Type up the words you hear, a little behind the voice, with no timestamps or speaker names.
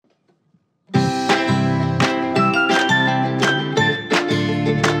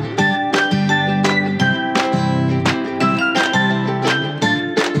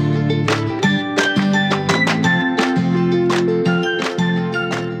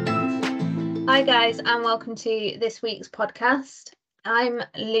Hi guys, and welcome to this week's podcast. I'm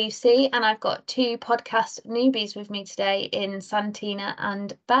Lucy and I've got two podcast newbies with me today in Santina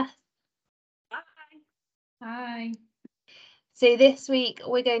and Beth. Hi. So this week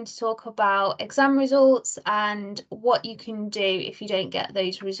we're going to talk about exam results and what you can do if you don't get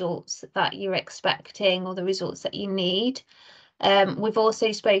those results that you're expecting or the results that you need. We've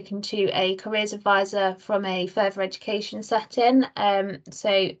also spoken to a careers advisor from a further education setting,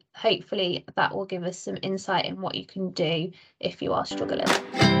 so hopefully that will give us some insight in what you can do if you are struggling.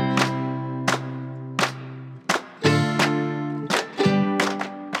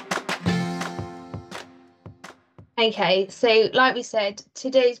 Okay, so like we said,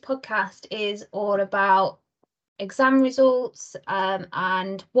 today's podcast is all about exam results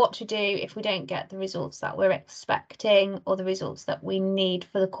and what to do if we don't get the results that we're expecting or the results that we need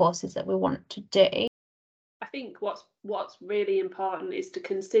for the courses that we want to do. I think what's really important is to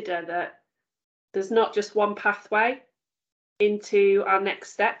consider that there's not just one pathway into our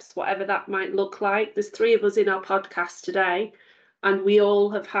next steps, whatever that might look like. There's three of us in our podcast today, and we all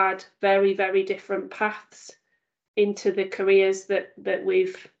have had very, very different paths into the careers that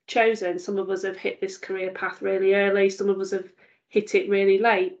we've chosen. Some of us have hit this career path really early, some of us have hit it really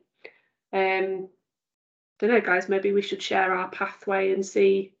late. Don't know, guys, maybe we should share our pathway and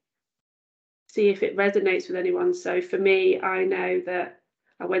see if it resonates with anyone. So for me, I know that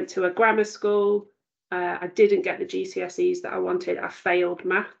I went to a grammar school. I didn't get the GCSEs that I wanted. I failed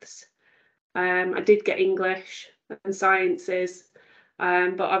maths. I did get English and sciences,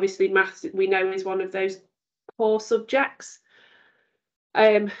 but obviously maths we know is one of those core subjects.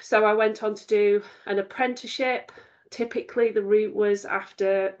 So I went on to do an apprenticeship. Typically the route was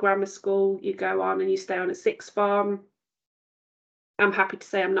after grammar school, you go on and you stay on at sixth form. I'm happy to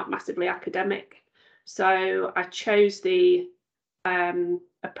say I'm not massively academic, so I chose the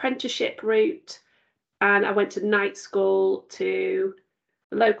apprenticeship route, and I went to night school to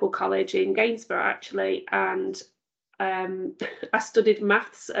a local college in Gainsborough actually, and I studied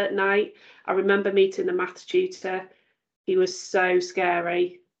maths at night. I remember meeting the maths tutor. He was so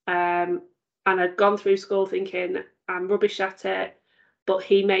scary, and I'd gone through school thinking I'm rubbish at it, but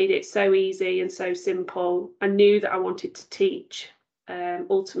he made it so easy and so simple. I knew that I wanted to teach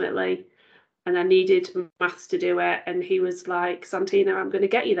ultimately, and I needed maths to do it, and he was like, Santina, I'm going to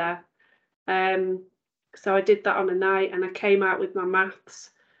get you there. So I did that on a night, and I came out with my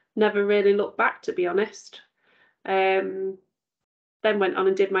maths, never really looked back, to be honest. Then went on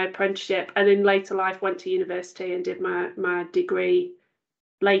and did my apprenticeship, and in later life went to university and did my degree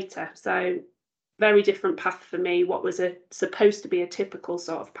later. So very different path for me, what was supposed to be a typical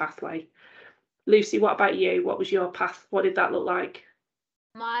sort of pathway. Lucy, what about you? What was your path? What did that look like?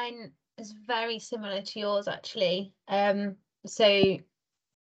 Mine is very similar to yours actually. So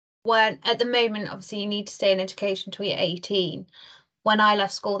when at the moment, obviously you need to stay in education until you're 18. When I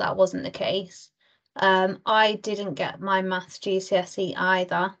left school, that wasn't the case. I didn't get my maths GCSE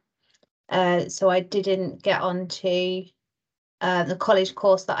either. So I didn't get onto the college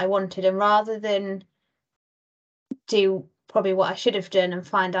course that I wanted, and rather than do probably what I should have done and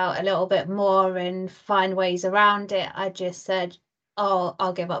find out a little bit more and find ways around it, I just said, oh,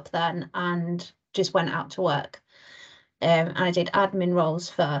 I'll give up then, and just went out to work. And I did admin roles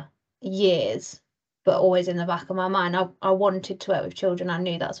for years, but always in the back of my mind, I wanted to work with children. I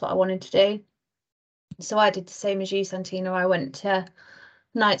knew that's what I wanted to do. So I did the same as you, Santina. I went to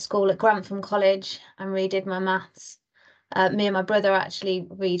night school at Grantham College and redid my maths. Me and my brother actually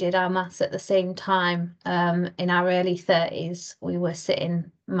redid our maths at the same time. In our early 30s, we were sitting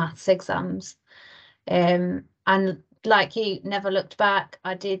maths exams. And like you, never looked back.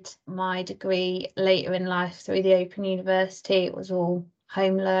 I did my degree later in life through the Open University. It was all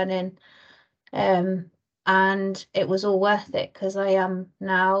home learning. And it was all worth it because I am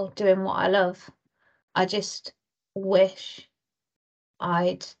now doing what I love. I just wish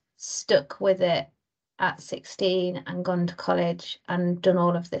I'd stuck with it at 16 and gone to college and done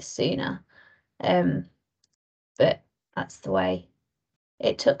all of this sooner. But that's the way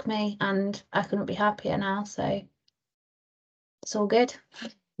it took me, and I couldn't be happier now, so it's all good.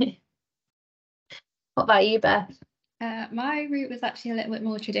 What about you, Beth? My route was actually a little bit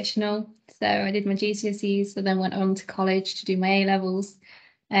more traditional. So I did my GCSEs and then went on to college to do my A-levels.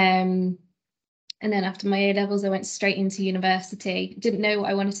 And then after my A-levels, I went straight into university. Didn't know what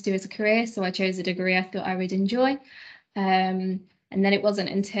I wanted to do as a career, so I chose a degree I thought I would enjoy. And then it wasn't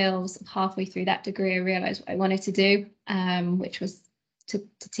until halfway through that degree I realised what I wanted to do, which was to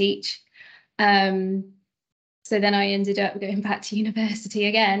teach. So then I ended up going back to university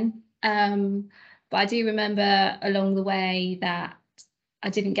again. But I do remember along the way that I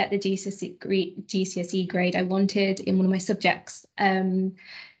didn't get the GCSE grade I wanted in one of my subjects.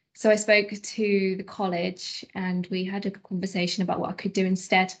 So I spoke to the college and we had a conversation about what I could do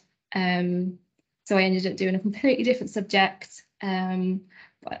instead. So I ended up doing a completely different subject,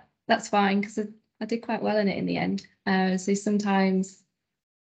 but that's fine because I did quite well in it in the end. So sometimes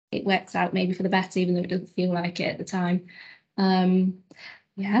it works out maybe for the better, even though it doesn't feel like it at the time.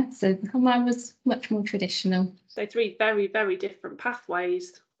 Yeah, so mine was much more traditional. So 3 very, very different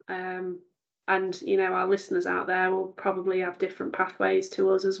pathways. And, you know, our listeners out there will probably have different pathways to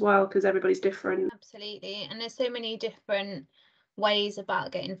us as well, because everybody's different. Absolutely. And there's so many different ways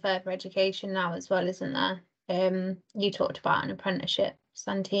about getting further education now as well, isn't there? You talked about an apprenticeship,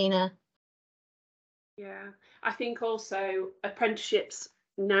 Santina. Yeah, I think also apprenticeships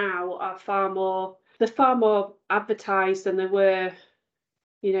now are far more advertised than they were,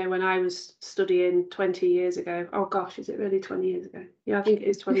 you know, when I was studying 20 years ago. Oh gosh, is it really 20 years ago? Yeah, I think it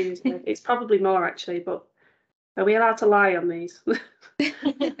is 20 years ago. It's probably more actually, but are we allowed to lie on these? But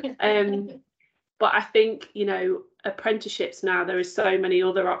I think, you know, apprenticeships now, there is so many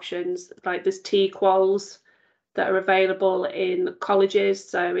other options. Like there's TQuals that are available in colleges.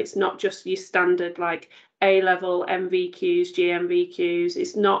 So it's not just your standard like A-level MVQs, GMVQs.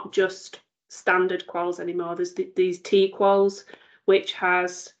 It's not just standard quals anymore. There's these TQuals, which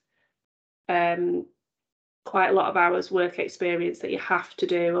has quite a lot of hours work experience that you have to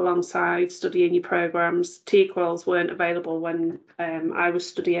do alongside studying your programs. TQuals weren't available when I was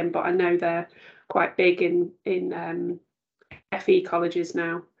studying, but I know they're quite big in FE colleges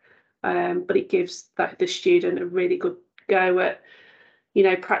now. But it gives the student a really good go at, you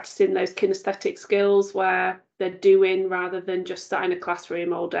know, practicing those kinesthetic skills where they're doing rather than just sat in a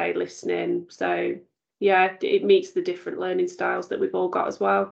classroom all day listening. So yeah, it meets the different learning styles that we've all got as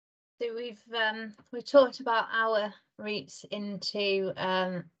well. So we've talked about our routes into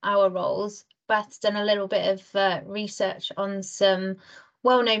our roles. Beth's done a little bit of research on some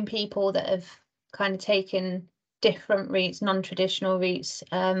well-known people that have kind of taken different routes, non-traditional routes,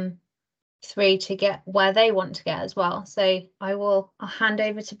 through to get where they want to get as well. So I'll hand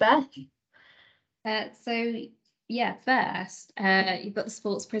over to Beth. So yeah, first you've got the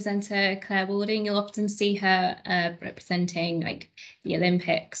sports presenter Claire Walding. You'll often see her representing like the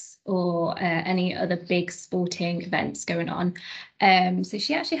Olympics or any other big sporting events going on. So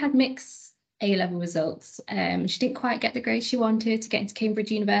she actually had mixed A-level results. She didn't quite get the grade she wanted to get into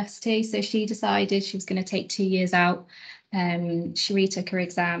Cambridge University, so she decided she was going to take 2 years out. She retook her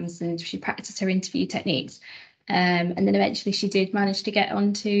exams and she practiced her interview techniques. And then eventually she did manage to get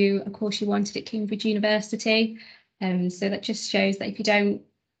onto a course she wanted at Cambridge University. So that just shows that if you don't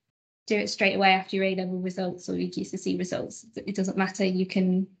do it straight away after your A-level results or your GCSE results, it doesn't matter. You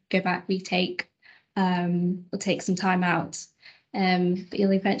can go back, retake, or take some time out, but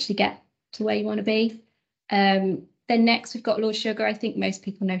you'll eventually get to where you want to be. Then next we've got Lord Sugar. I think most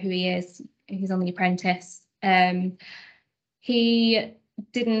people know who he is. He's on The Apprentice. He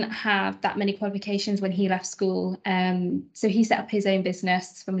didn't have that many qualifications when he left school, so he set up his own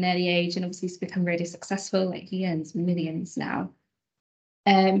business from an early age, and obviously he's become really successful. Like he earns millions now.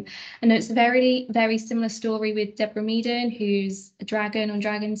 And it's a very, very similar story with Deborah Meaden, who's a dragon on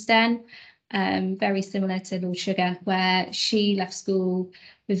Dragon's Den. Very similar to Lord Sugar, where she left school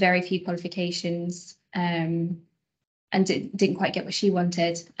with very few qualifications, and didn't quite get what she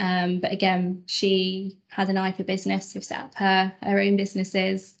wanted. But again, she had an eye for business, so set up her own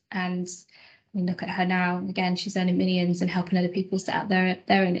businesses. And I mean, look at her now. Again, she's earning millions and helping other people set up their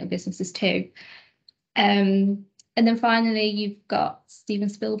own little businesses too. And then finally, you've got Steven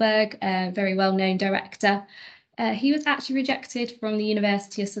Spielberg, a very well-known director. He was actually rejected from the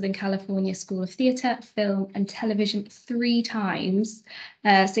University of Southern California School of Theatre, Film and Television 3 times.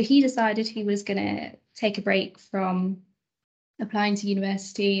 So he decided he was going to take a break from applying to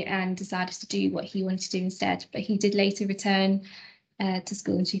university and decided to do what he wanted to do instead. But he did later return to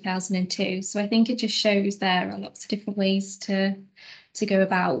school in 2002. So I think it just shows there are lots of different ways to go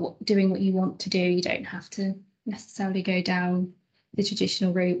about doing what you want to do. You don't have to necessarily go down the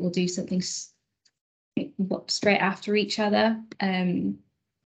traditional route or do something straight after each other.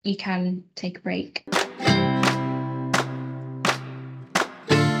 You can take a break.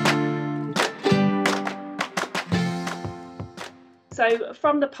 So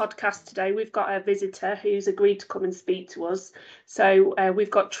from the podcast today, we've got a visitor who's agreed to come and speak to us. So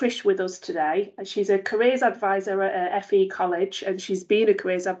we've got Trish with us today. She's a careers advisor at FE College, and she's been a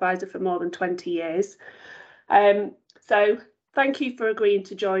careers advisor for more than 20 years. So thank you for agreeing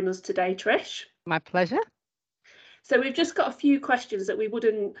to join us today, Trish. My pleasure. So we've just got a few questions that we would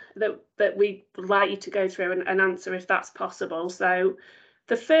like you to go through and answer if that's possible. So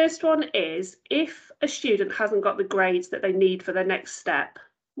The first one is, if a student hasn't got the grades that they need for their next step,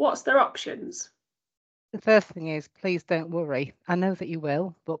 what's their options? The first thing is, please don't worry. I know that you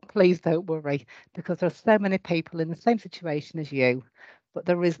will, but please don't worry, because there are so many people in the same situation as you, but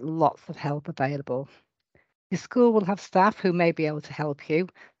there is lots of help available. Your school will have staff who may be able to help you.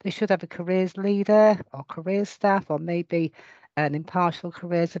 They should have a careers leader or careers staff, or maybe an impartial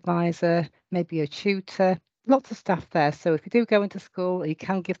careers advisor, maybe a tutor, lots of staff there. So if you do go into school, you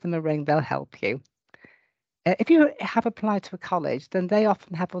can give them a ring, they'll help you. If you have applied to a college, then they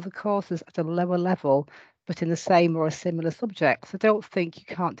often have other courses at a lower level, but in the same or a similar subject. So don't think you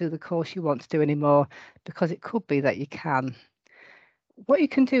can't do the course you want to do anymore, because it could be that you can. What you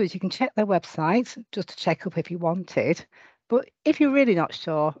can do is you can check their website just to check up if you wanted. But if you're really not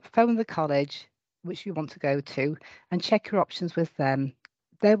sure, phone the college which you want to go to and check your options with them.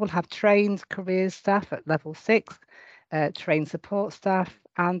 They will have trained careers staff at level 6, trained support staff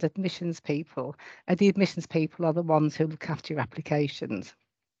and admissions people. And the admissions people are the ones who look after your applications.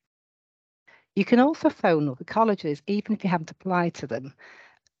 You can also phone other colleges, even if you haven't applied to them.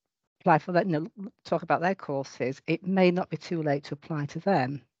 Apply for that, talk about their courses. It may not be too late to apply to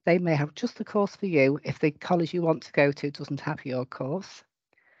them. They may have just the course for you if the college you want to go to doesn't have your course.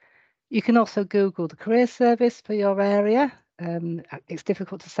 You can also Google the career service for your area. It's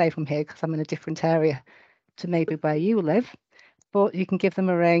difficult to say from here because I'm in a different area to maybe where you live, but you can give them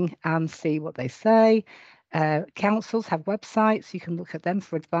a ring and see what they say. Councils have websites. You can look at them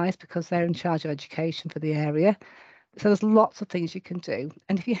for advice because they're in charge of education for the area. So there's lots of things you can do.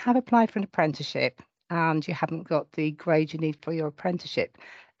 And if you have applied for an apprenticeship and you haven't got the grade you need for your apprenticeship,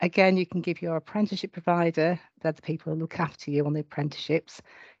 again, you can give your apprenticeship provider, they're the people who look after you on the apprenticeships,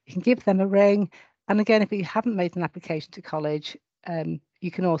 you can give them a ring. And again, if you haven't made an application to college,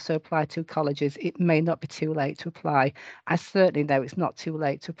 you can also apply to colleges. It may not be too late to apply. I certainly know it's not too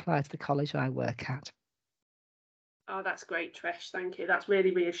late to apply to the college I work at. Oh, that's great, Trish. Thank you. That's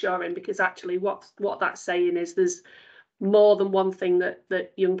really reassuring, because actually what that's saying is there's more than one thing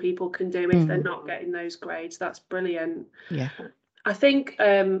that young people can do if they're not getting those grades. That's brilliant. Yeah. I think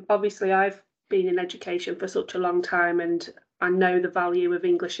obviously I've been in education for such a long time, and I know the value of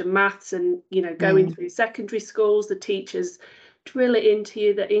English and maths, and going through secondary schools, the teachers drill it into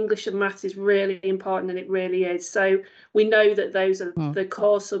you that English and maths is really important, and it really is. So we know that those are the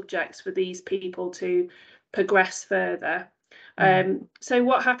core subjects for these people to progress further. So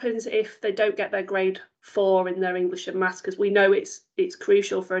what happens if they don't get their grade 4 in their English and maths, because we know it's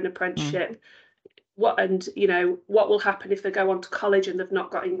crucial for an apprenticeship? What will happen if they go on to college and they've not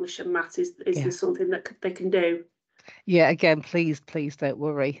got English and maths? Is there something that they can do? Yeah, again, please don't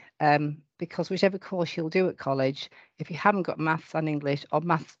worry, because whichever course you'll do at college, if you haven't got maths and English, or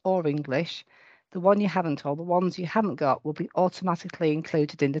maths or English, the one you haven't, or the ones you haven't got, will be automatically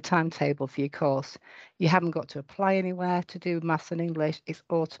included in the timetable for your course. You haven't got to apply anywhere to do maths and English. It's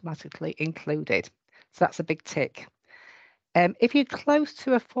automatically included. So that's a big tick. If you're close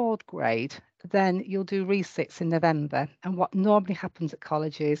to a 4th grade, then you'll do resits in November. And what normally happens at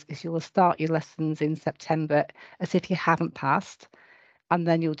colleges is you'll start your lessons in September as if you haven't passed, and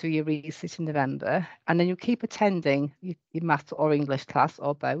then you'll do your resit in November, and then you'll keep attending your maths or English class,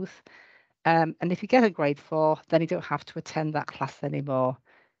 or both. And if you get a grade 4, then you don't have to attend that class anymore.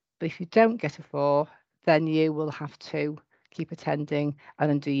 But if you don't get a 4, then you will have to keep attending and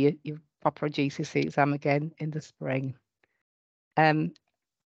then do your proper GCSE exam again in the spring.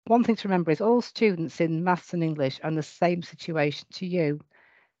 One thing to remember is all students in maths and English are in the same situation to you.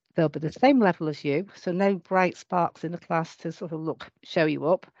 They'll be the same level as you, so no bright sparks in the class to sort of show you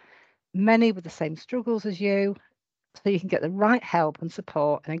up. Many with the same struggles as you, so you can get the right help and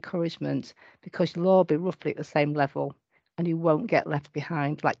support and encouragement, because you'll all be roughly at the same level and you won't get left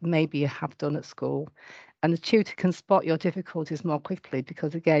behind like maybe you have done at school. And the tutor can spot your difficulties more quickly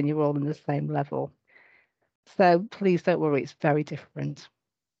because, again, you're all in the same level. So please don't worry, it's very different.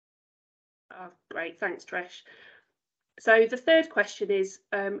 Oh, great, thanks, Trish. So the third question is,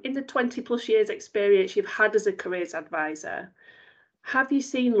 in the 20+ years experience you've had as a careers advisor, have you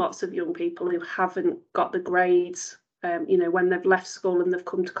seen lots of young people who haven't got the grades, when they've left school and they've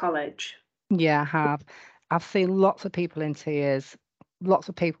come to college? Yeah, I have. I've seen lots of people in tears, lots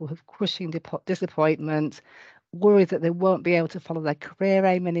of people who've crushing disappointment, worried that they won't be able to follow their career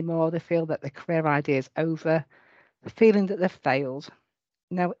aim anymore. They feel that their career idea is over, the feeling that they've failed.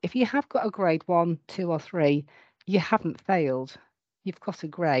 Now, if you have got a grade 1, 2 or 3, you haven't failed. You've got a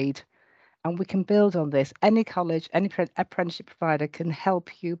grade, and we can build on this. Any college, any apprenticeship provider can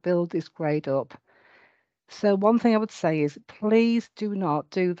help you build this grade up. So one thing I would say is, please do not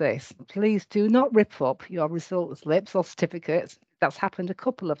do this. Please do not rip up your result slips or certificates. that's happened a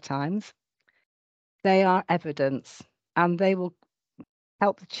couple of times, they are evidence, and they will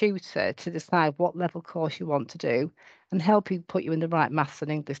help the tutor to decide what level course you want to do and help you put you in the right maths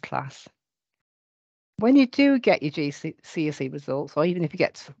and English class. When you do get your GCSE results, or even if you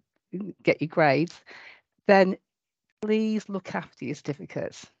get your grades, then please look after your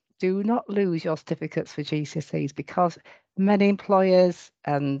certificates. Do not lose your certificates for GCSEs, because many employers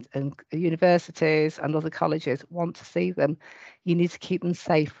and universities and other colleges want to see them. You need to keep them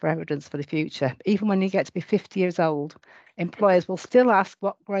safe for evidence for the future. Even when you get to be 50 years old, employers will still ask,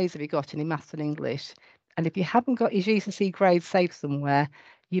 what grades have you got in your maths and English? And if you haven't got your GCSE grades safe somewhere,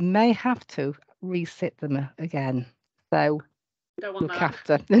 you may have to resit them again. So look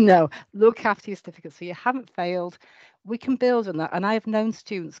after your certificates so you haven't failed. We can build on that, and I have known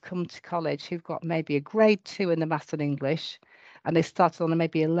students come to college who've got maybe a grade 2 in the maths and English, and they started on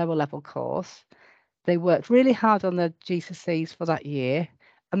maybe a lower level course. They worked really hard on their GCSEs for that year,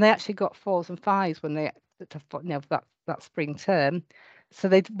 and they actually got 4s and 5s when they, that spring term. So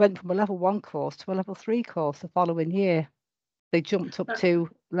they went from a level 1 course to a level 3 course the following year. They jumped up 2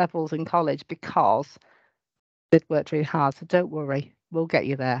 levels in college because they'd worked really hard. So don't worry, we'll get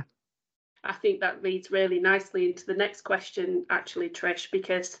you there. I think that leads really nicely into the next question, actually, Trish,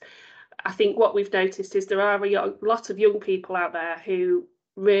 because I think what we've noticed is there are a lot of young people out there who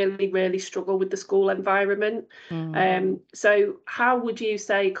really, really struggle with the school environment. So how would you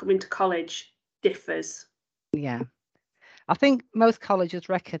say coming to college differs? Yeah, I think most colleges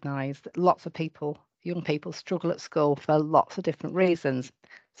recognise that lots of people, young people, struggle at school for lots of different reasons.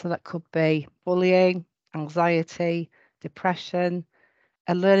 So that could be bullying, anxiety, depression,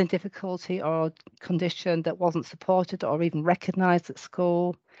 a learning difficulty or condition that wasn't supported or even recognised at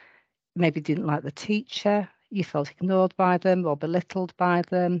school. Maybe didn't like the teacher, you felt ignored by them or belittled by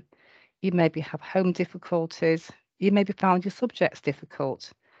them. You maybe have home difficulties. You maybe found your subjects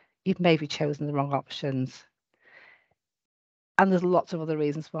difficult. You've maybe chosen the wrong options. And there's lots of other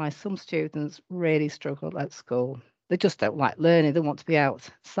reasons why some students really struggle at school. They just don't like learning. They want to be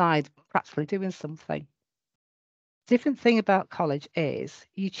outside practically doing something. Different thing about college is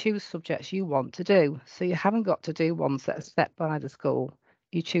you choose subjects you want to do. So you haven't got to do ones that are set by the school.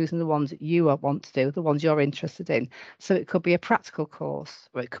 You're choosing the ones that you want to do, the ones you're interested in. So it could be a practical course,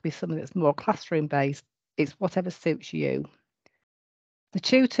 or it could be something that's more classroom based. It's whatever suits you. The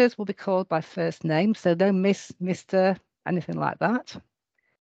tutors will be called by first name, so no Miss, Mr, anything like that.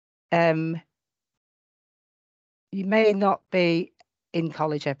 You may not be in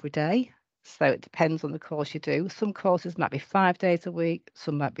college every day. So it depends on the course you do. Some courses might be 5 days a week,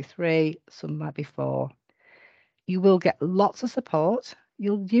 some might be 3, some might be 4. You will get lots of support.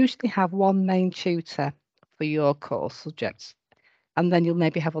 You'll usually have one main tutor for your course subjects, and then you'll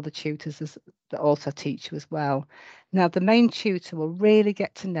maybe have other tutors that also teach you as well. Now, the main tutor will really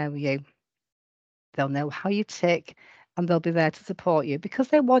get to know you. They'll know how you tick, and they'll be there to support you because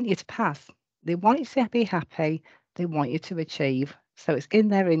they want you to pass. They want you to be happy. They want you to achieve. So it's in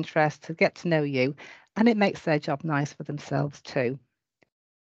their interest to get to know you, and it makes their job nice for themselves too.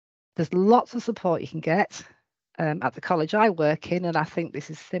 There's lots of support you can get at the college I work in, and I think this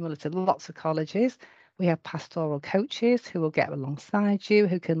is similar to lots of colleges. We have pastoral coaches who will get alongside you,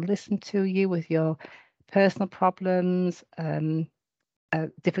 who can listen to you with your personal problems,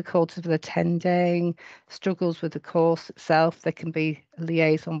 difficulties with attending, struggles with the course itself. There can be a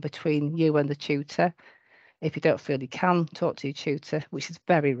liaison between you and the tutor. If you don't feel you can talk to your tutor, which is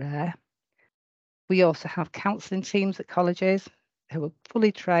very rare. We also have counselling teams at colleges who are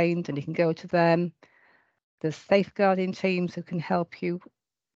fully trained, and you can go to them. There's safeguarding teams who can help you.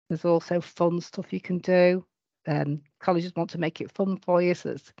 There's also fun stuff you can do. Colleges want to make it fun for you,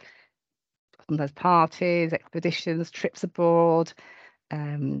 so there's parties, expeditions, trips abroad,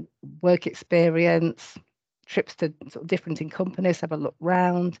 work experience, trips to sort of different companies, have a look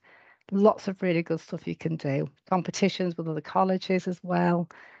round. Lots of really good stuff you can do. Competitions with other colleges as well.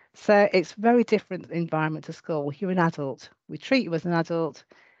 So it's very different environment to school. You're an adult. We treat you as an adult.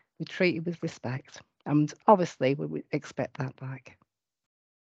 We treat you with respect. And obviously, we would expect that back.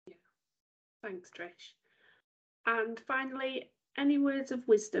 Yeah. Thanks, Trish. And finally, any words of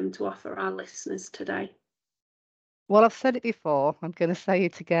wisdom to offer our listeners today? Well, I've said it before. I'm going to say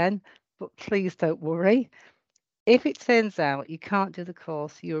it again, but please don't worry. If it turns out you can't do the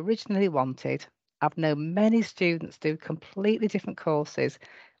course you originally wanted, I've known many students do completely different courses,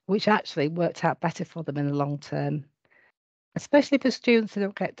 which actually worked out better for them in the long term, especially for students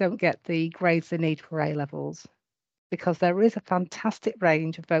who don't get the grades they need for A-levels, because there is a fantastic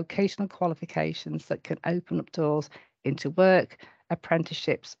range of vocational qualifications that can open up doors into work,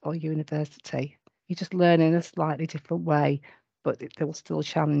 apprenticeships or university. You just learn in a slightly different way, but they will still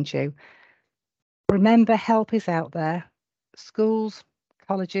challenge you. Remember, help is out there. Schools,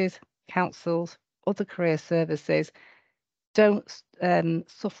 colleges, councils, other career services. Don't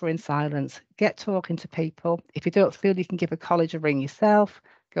suffer in silence. Get talking to people. If you don't feel you can give a college a ring yourself,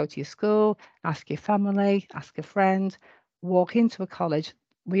 go to your school, ask your family, ask a friend, walk into a college.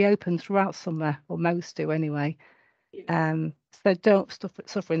 We open throughout summer, or most do anyway. So don't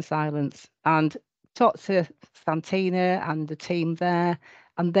suffer in silence, and talk to Santina and the team there,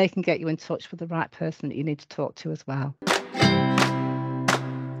 and they can get you in touch with the right person that you need to talk to as well.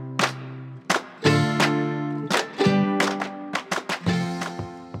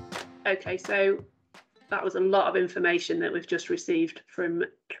 Okay, so that was a lot of information that we've just received from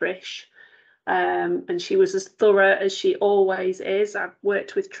Trish. And she was as thorough as she always is. I've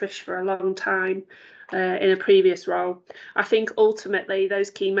worked with Trish for a long time in a previous role. I think ultimately those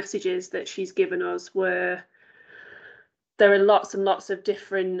key messages that she's given us were, there are lots and lots of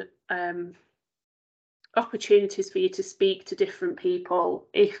different opportunities for you to speak to different people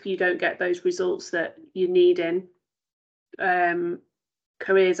if you don't get those results that you need in.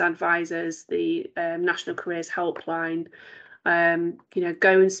 Careers advisors, the National Careers Helpline,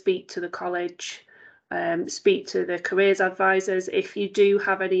 go and speak to the college, speak to the careers advisors. If you do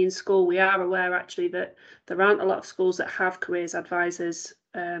have any in school, we are aware actually that there aren't a lot of schools that have careers advisors,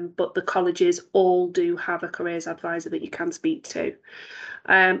 but the colleges all do have a careers advisor that you can speak to.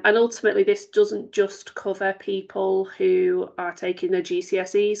 And ultimately, this doesn't just cover people who are taking their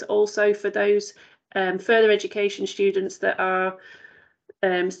GCSEs, also for those further education students that are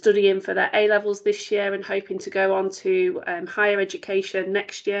studying for their A-levels this year and hoping to go on to higher education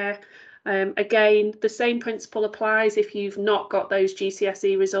next year. Again, the same principle applies. If you've not got those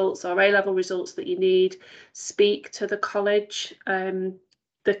GCSE results or A-level results that you need, speak to the college.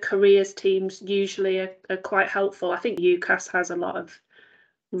 The careers teams usually are quite helpful. I think UCAS has a lot of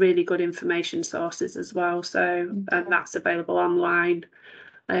really good information sources as well, so and that's available online.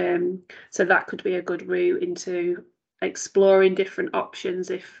 So that could be a good route into exploring different options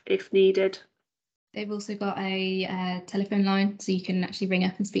if needed. They've also got a telephone line, so you can actually ring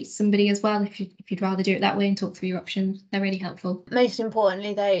up and speak to somebody as well if you'd rather do it that way and talk through your options. They're really helpful. Most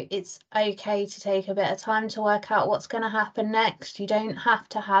importantly though, it's okay to take a bit of time to work out what's going to happen next. You don't have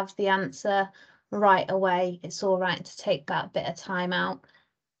to have the answer right away. It's all right to take that bit of time out.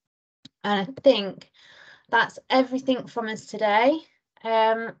 And I think that's everything from us today.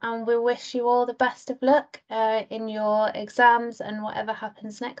 And we wish you all the best of luck in your exams and whatever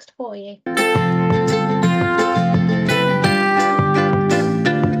happens next for you.